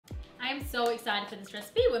I'm so excited for this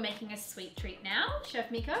recipe. We're making a sweet treat now.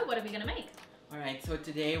 Chef Miko, what are we gonna make? Alright, so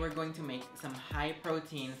today we're going to make some high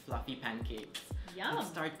protein fluffy pancakes. Yum. Let's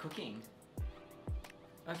start cooking.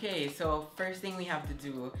 Okay, so first thing we have to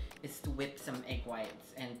do is to whip some egg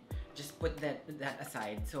whites and just put that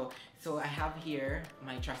aside. So I have here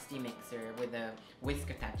my trusty mixer with a whisk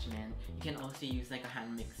attachment. You can also use like a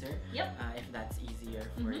hand mixer. Yep. If that's easier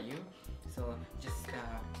for you. So just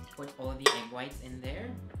put all the egg whites in there,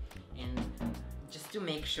 and just to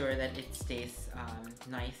make sure that it stays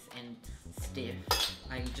nice and stiff,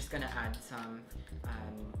 I'm just gonna add some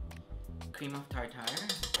cream of tartar.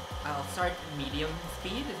 I'll start medium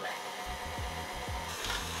speed,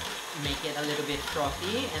 make it a little bit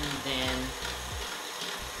frothy, and then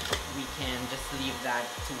we can just leave that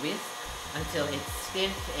to whisk until it's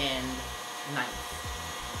stiff and nice.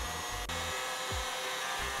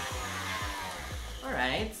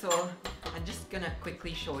 Alright, so I'm just gonna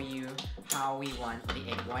quickly show you how we want the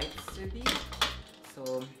egg whites to be.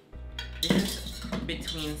 So this is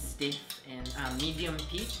between stiff and medium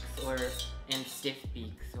peaks and stiff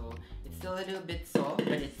peaks. So it's still a little bit soft,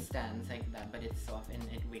 but it stands like that, but it's soft and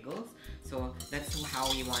it wiggles. So that's how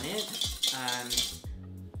we want it.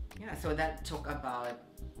 Yeah, so that took about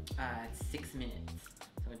 6 minutes.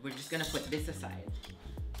 So we're just gonna put this aside.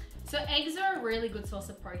 So eggs are a really good source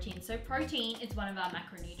of protein. So protein is one of our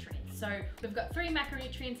macronutrients. So we've got 3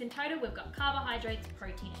 macronutrients in total. We've got carbohydrates,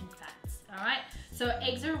 protein, and fats. All right. So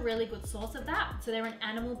eggs are a really good source of that. So they're an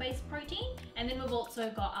animal-based protein, and then we've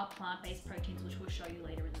also got our plant-based proteins, which we'll show you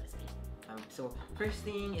later in the recipe. So first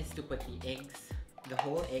thing is to put the eggs, the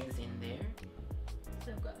whole eggs in there.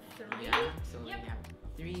 So we've got 3. Yeah. So we have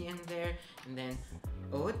 3 in there, and then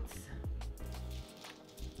oats.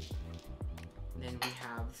 Then we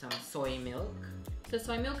have some soy milk. So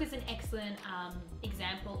soy milk is an excellent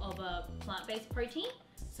example of a plant-based protein.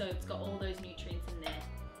 So it's got all those nutrients in there.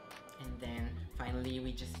 And then finally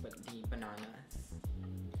we just put the bananas.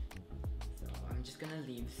 So I'm just gonna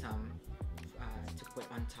leave some to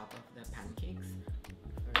put on top of the pancakes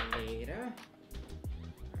for later.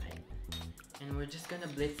 Alright. And we're just gonna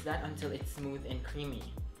blitz that until it's smooth and creamy.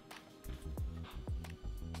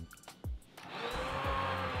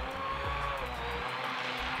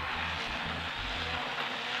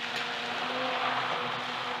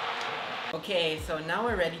 Okay, so now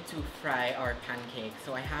we're ready to fry our pancake.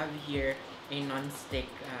 So I have here a non-stick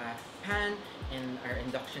pan and our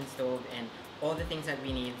induction stove and all the things that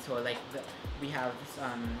we need. So like we have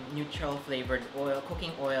some neutral flavored oil,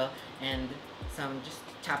 cooking oil, and some just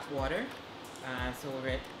tap water. So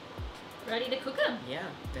we're ready to cook them. Yeah,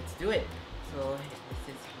 let's do it. So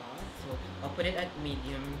this is hot. So I'll put it at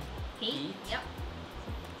medium heat. Yep.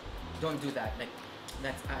 Don't do that. Like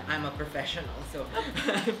that's I'm a professional. So.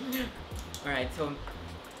 Alright, so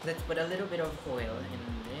let's put a little bit of oil in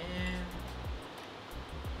there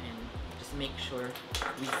and just make sure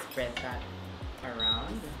we spread that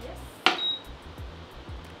around. Yes.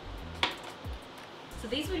 So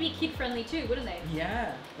these would be kid friendly too, wouldn't they?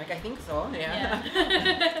 Yeah, like I think so, yeah.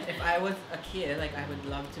 If I was a kid, like I would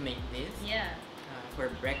love to make this for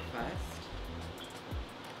breakfast.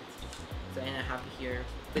 So and I have here,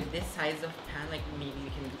 with this size of pan, like maybe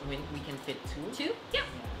we can fit 2. 2? Yep.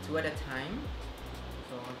 2 at a time.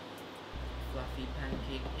 So fluffy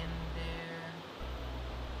pancake in there,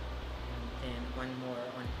 and then one more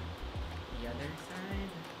on the other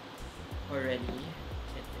side. Already,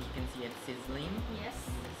 you can see it sizzling. Yes.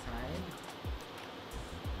 On the side,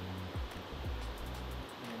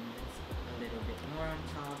 and it's a little bit more on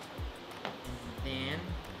top, and then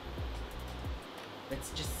let's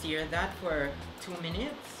just sear that for 2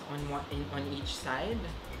 minutes on each side.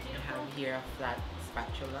 I have here a flat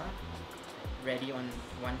spatula ready on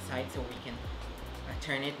one side so we can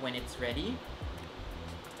turn it when it's ready.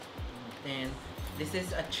 And then this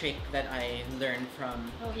is a trick that I learned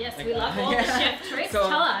from. Oh yes, we love all the chef tricks. So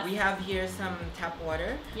tell us. We have here some tap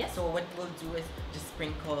water. Yes. So what we'll do is just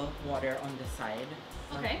sprinkle water on the side.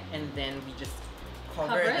 Okay. And then we just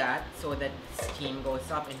cover that so that steam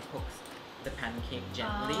goes up and cooks the pancake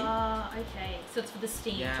gently. Okay. So it's for the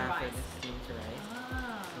steam to rise. Yeah, for the steam to rise.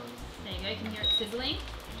 So, there you go. You can hear it sizzling.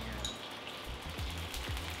 yeah.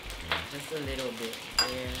 Just a little bit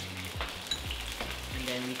there. And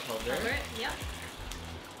then we cover. Cover it. Yep.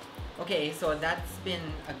 Okay, so that's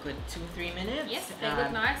been a good 2-3 minutes. Yes, they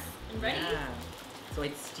look nice and ready. Yeah. So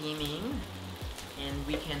it's steaming, and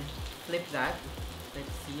we can flip that.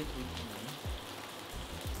 Let's see if we can.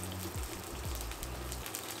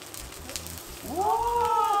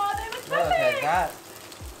 Whoa, they look perfect! Look at that.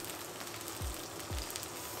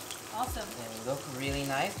 Awesome. They look really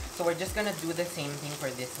nice. So we're just gonna do the same thing for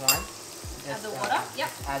this one. Add the water. Yep.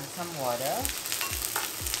 Add some water.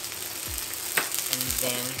 And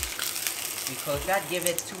then we close that. Give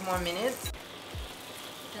it 2 more minutes.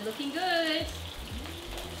 They're looking good.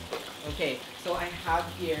 Okay, so I have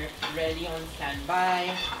here ready on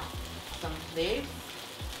standby some plates.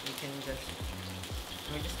 We can just,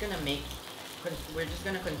 we're just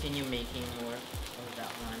gonna continue making more of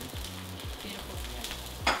that one. Beautiful.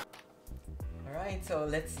 Alright, so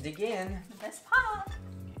let's dig in. The best